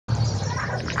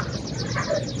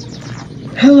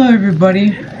Hello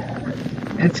everybody,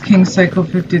 it's King Cycle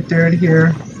 53rd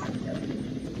here,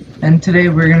 and today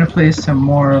we're gonna play some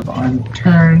more of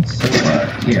Unturned, so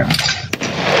yeah.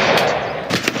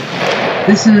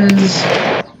 This is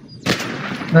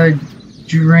the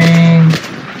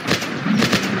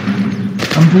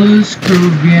Blues Crew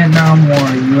Vietnam War,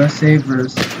 USA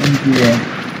vs.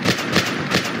 India.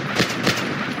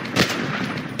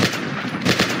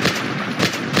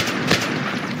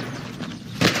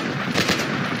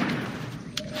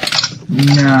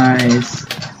 Nice.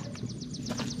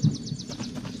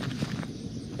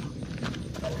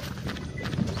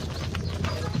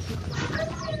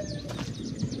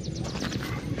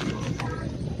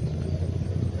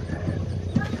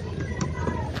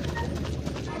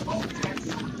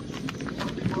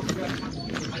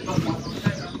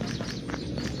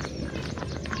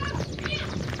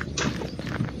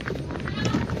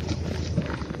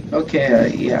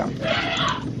 Okay, yeah.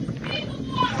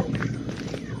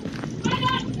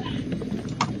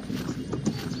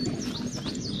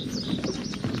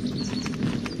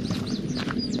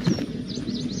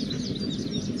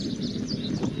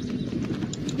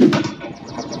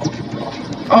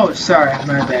 Oh, sorry,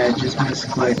 my bad, just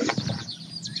misclicked.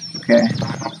 Okay.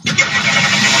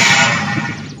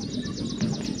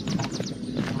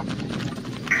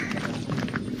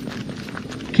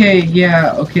 Okay,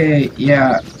 yeah, okay,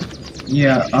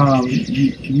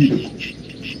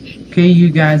 you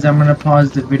guys, I'm gonna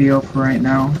pause the video for right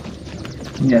now.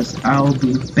 Yes, I'll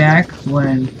be back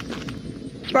when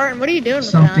Spartan, what are you doing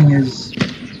something with that?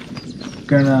 is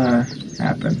gonna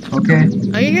happen, okay?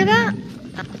 Oh, you hear that?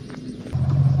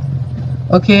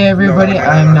 Okay, everybody,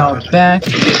 I'm now back.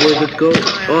 Let's go.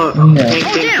 Oh, Yeah.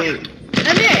 Oh, damn!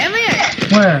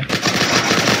 NBA! Where?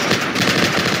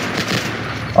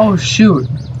 Oh, shoot.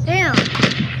 Damn!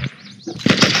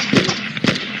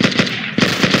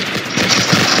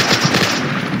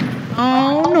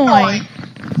 Oh,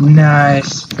 no.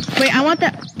 Nice. Wait, I want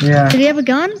that. Yeah. Did he have a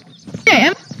gun?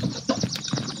 Yeah,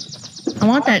 I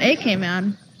want that AK,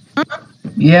 man.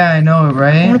 Yeah, I know, I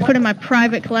right? want to put it in my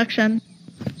private collection.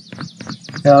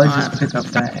 Yeah, I'll just pick up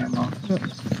that ammo.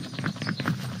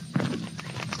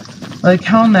 Like,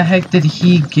 how in the heck did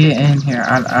he get in here?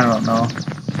 I don't know.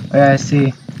 Oh, yeah, I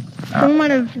see. Someone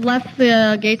might have left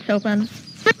the gates open.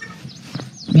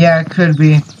 Yeah, it could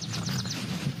be.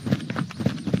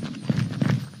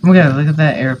 Oh my god, look at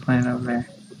that airplane over there.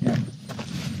 Yeah.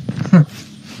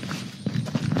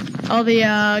 All the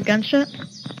gun shit.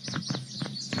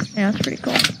 Yeah, that's pretty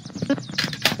cool.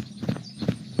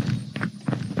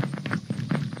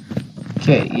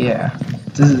 Okay, yeah.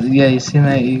 Yeah, you seen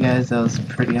that, you guys? That was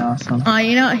pretty awesome.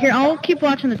 You know, here, I'll keep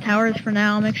watching the towers for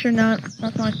now. Make sure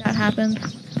nothing like that happens.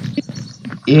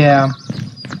 Yeah.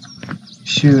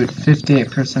 Shoot,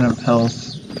 58% of health.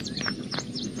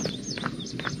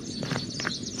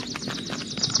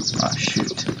 Oh,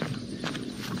 shoot.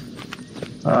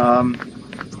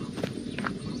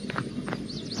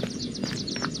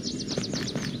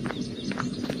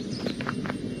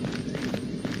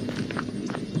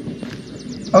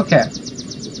 Okay.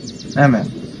 I'm in.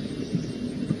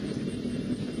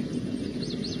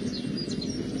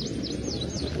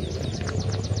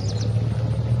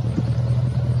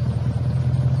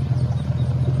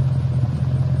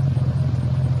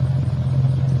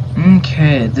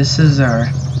 Okay, this is our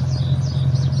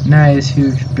nice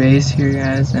huge base here,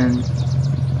 guys, and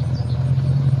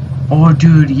oh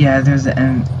dude, yeah, there's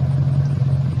an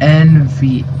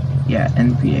NVA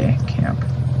camp.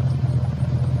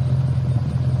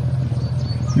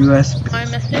 US. I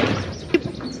missed it.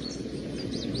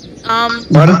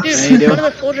 What? Dude, one of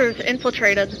the soldiers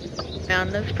infiltrated. Man,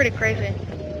 that's pretty crazy.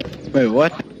 Wait,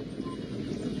 what?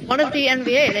 One of the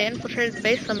NVA, they infiltrated the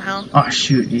base somehow. Oh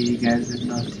shoot, yeah, you guys did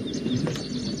not.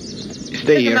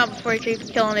 Stay Take him here. out before he can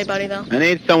kill anybody, though. I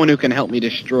need someone who can help me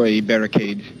destroy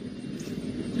barricades.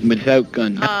 Without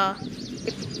guns.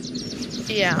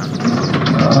 Yeah.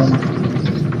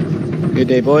 Good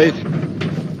day, boys.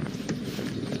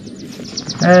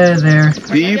 Hey there.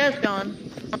 Where you guys going?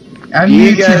 I'm Do new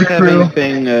you to guys the have crew.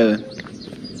 anything,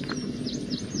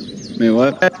 Wait,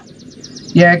 what?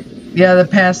 Yeah, the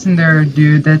passenger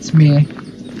dude, that's me.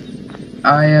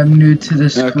 I am new to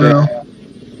this crew.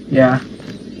 Yeah.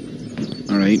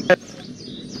 Alright.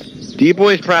 Do you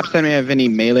boys perhaps have any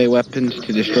melee weapons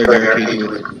to destroy barricades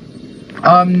with?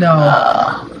 No.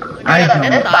 I don't.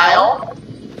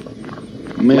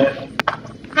 I mean,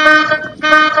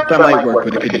 that might work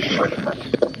with a conditional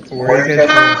defense. Where are you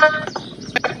guys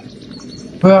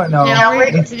Well, no. Yeah,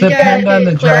 It's did you guys depend on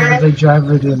the get driver. clearance? The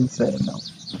driver didn't say no.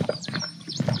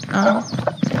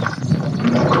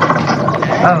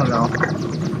 I don't know.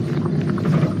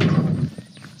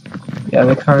 Yeah,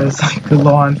 the car is like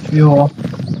low on fuel.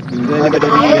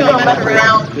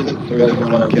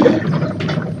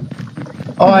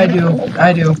 Oh, I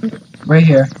do. Right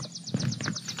here.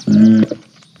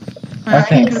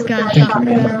 Okay, thank you,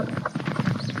 man.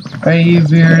 Alright, you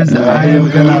viewers, I am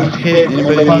gonna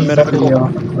pause the video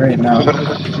right now.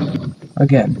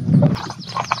 Again.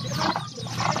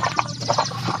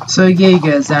 So yeah, you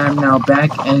guys, I'm now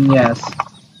back, and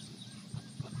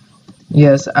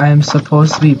yes, I'm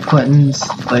supposed to be putting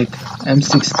like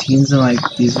M16s in like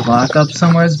these lockups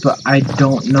somewhere, but I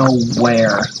don't know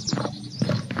where.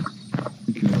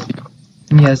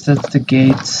 Yes, that's the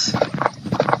gates.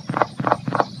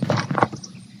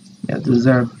 Yeah, this is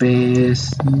our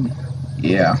base.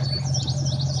 Yeah.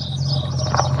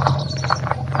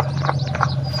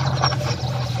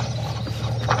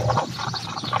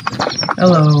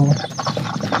 Hello.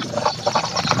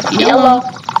 Yellow.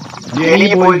 Do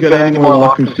any boys got any more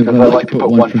lockers? Because I'd like to put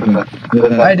one for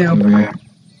the I do.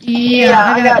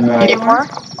 Yeah, I got 8 more.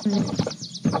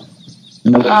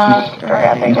 Alright,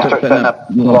 I think start setting up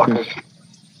lockers.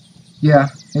 Yeah,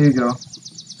 here you go.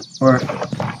 Or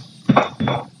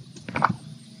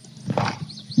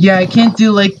yeah, I can't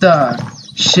do like the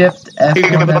shift F1.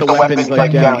 You're gonna put the weapons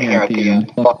like down here at the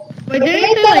end. Wait, didn't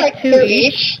you say like 2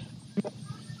 each?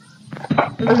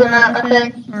 Wasn't that a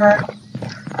thing? Or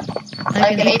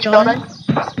like in each building?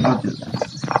 I'll do that.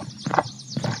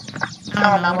 I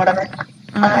don't know, whatever.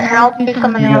 Here, I'll do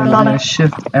some of the other Yeah, building.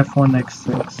 shift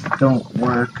F1X6 don't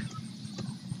work.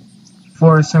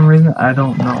 For some reason, I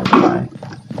don't know why.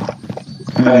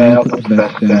 Alright, I'll put the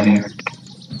vest down here.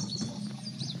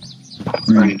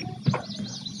 Right.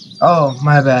 Oh,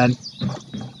 my bad.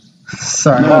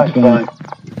 Sorry. No, it's fine.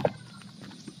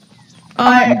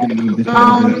 Alright,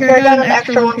 here I got an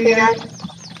extra one for you guys.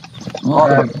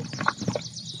 Alright.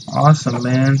 Awesome,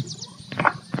 man.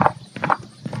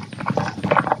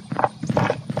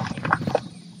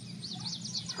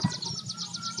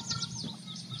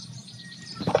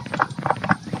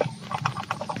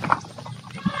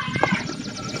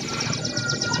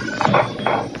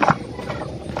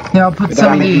 Yeah, I'll put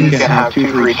some of You these can have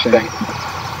 2 for each thing.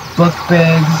 book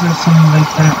bags or something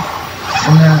like that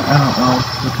in there. I don't know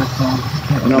what they're called.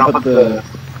 And I'll put the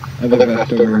other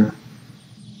vest over.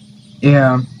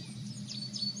 Yeah.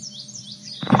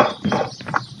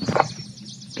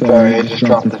 Sorry, I just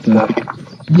dropped the stuff.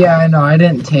 Yeah, I know. I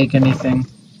didn't take anything.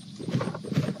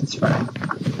 It's fine.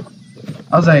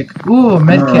 I was like, ooh,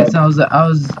 medkits. And I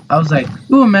was like,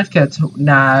 ooh, medkits.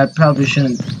 Nah, I probably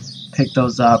shouldn't pick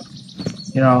those up.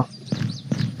 You know.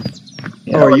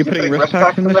 Yeah. Oh, are you putting wrist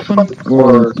packs in this one?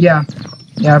 Or Yeah.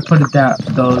 Yeah, I put it that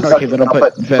those. okay, then I'll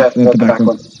put vest at the back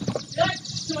one.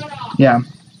 Yeah.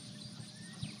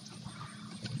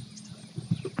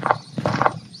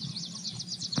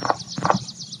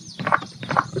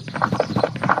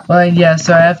 Well, yeah,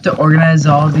 so I have to organize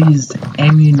all these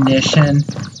ammunition.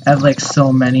 I have like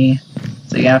so many.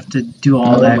 So you have to do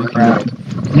all that crap.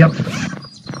 Yep.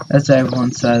 That's what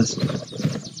everyone says.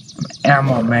 I'm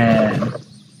ammo man.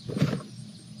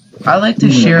 I like to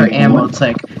share ammo. It's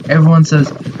like everyone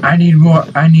says, I need more,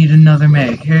 I need another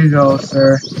mag. Here you go,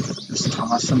 sir. Just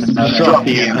toss them another. Drop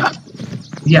the ammo.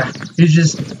 Yeah, you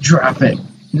just drop it.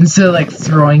 Instead of like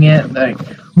throwing it, like,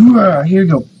 here you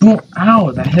go. Boom.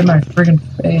 Ow, that hit my friggin'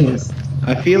 face.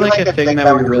 I feel like a thing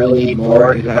that we really need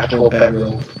more is actual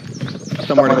bedroll.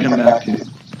 Somewhere to come back to.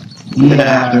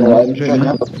 Yeah.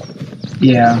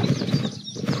 Yeah.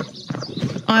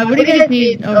 What do you guys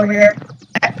need over here?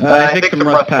 I think some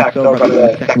rust packs over by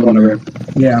the second one over.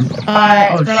 Yeah.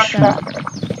 Oh, drop shoot. that.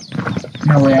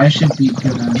 No way, I should be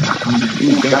good on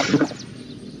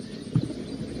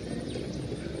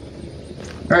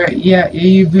Alright, yeah,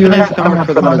 you viewers, I'm gonna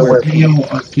pause the video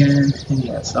again, and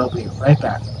yes, I'll be right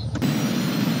back.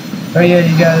 Oh yeah,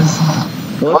 you guys,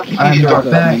 I'm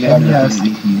back, and yes,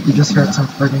 you just heard some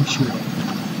friggin' shooting.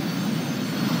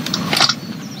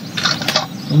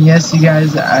 And yes, you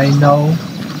guys, I know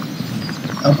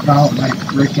about my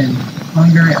frickin'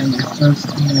 hunger and my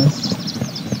thirstiness,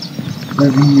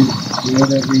 whatever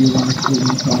you want to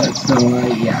call it, so,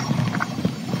 yeah.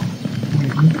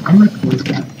 I'm gonna close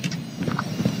that.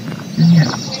 And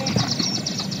yeah.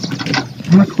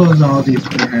 I'm gonna close all these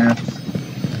perhaps.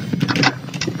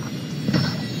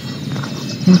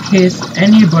 In case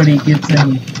anybody gets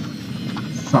any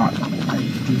thought on the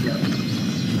idea.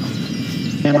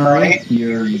 Am I right?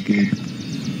 You're good.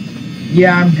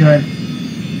 Yeah, I'm good.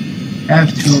 I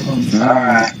have 2 of them.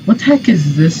 Alright. What the heck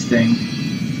is this thing?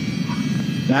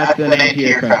 That's an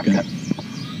anti-aircraft gun.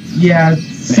 Yeah, How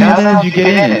the hell did you get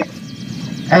in it?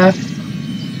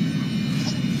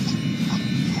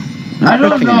 I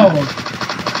don't know.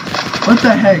 What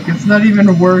the heck? It's not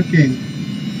even working.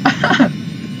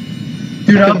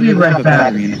 Dude, I'll be right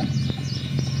back.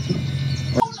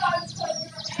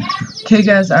 Okay,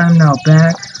 guys, I'm now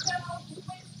back.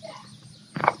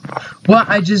 What?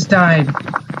 I just died.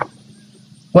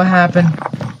 What happened?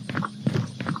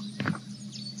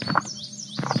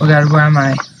 Oh god, where am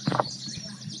I?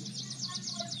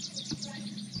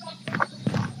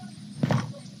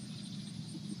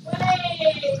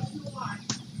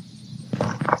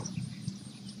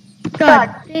 God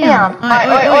damn.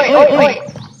 Oi.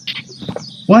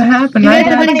 What happened? You guys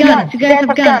have any guns? You guys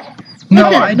have guns? No,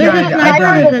 Listen, I there's died. a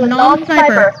sniper, there's a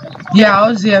non-sniper. Yeah, I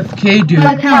was the FK dude.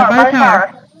 By the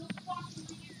tower.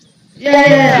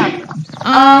 Yeah.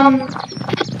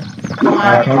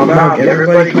 Alright, calm down.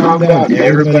 Everybody calm down.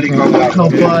 Everybody calm down.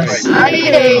 Help us. I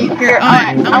need a... Here,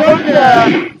 I'm going to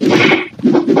the...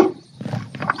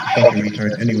 Fucking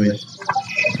retard. Anyways.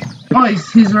 Oh,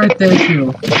 he's right there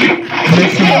too.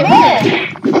 There's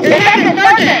Sergeant!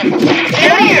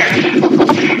 Get here!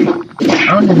 I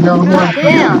don't even know who I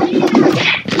Damn.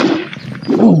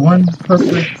 Oh, 1 plus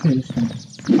reputation.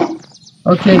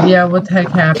 Okay, yeah, what the heck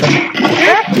happened?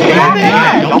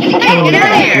 Don't keep killing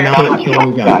guys. You're not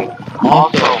killing guys.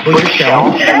 Also, put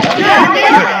yourself.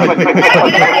 Quick.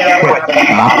 Stop.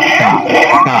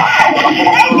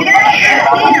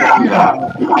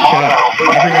 Shut up.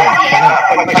 Everyone, shut up.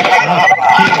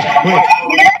 Quick.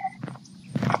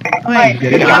 Wait,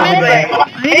 Get it out.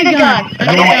 I need a gun.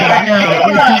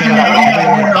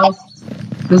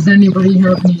 Does anybody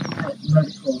have any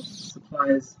medical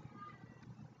supplies?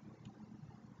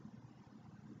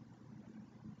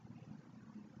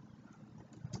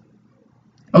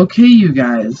 Okay, you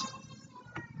guys.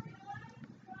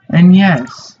 And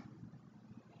yes.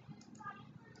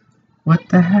 What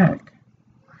the heck?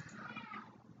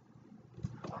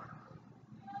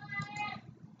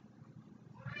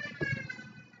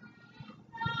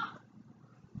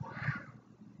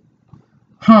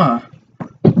 Huh.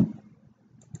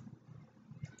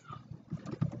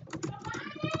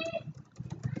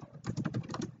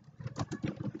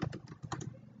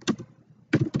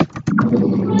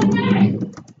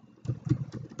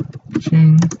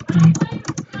 Ching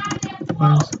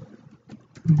was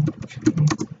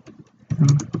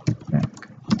back.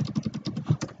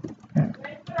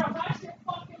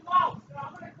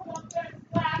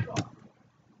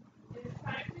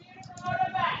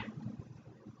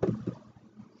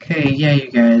 Okay, yeah,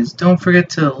 you guys, don't forget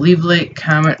to leave a like,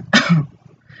 comment,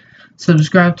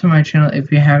 subscribe to my channel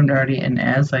if you haven't already, and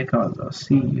as like always, I'll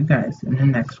see you guys in the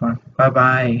next one. Bye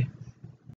bye.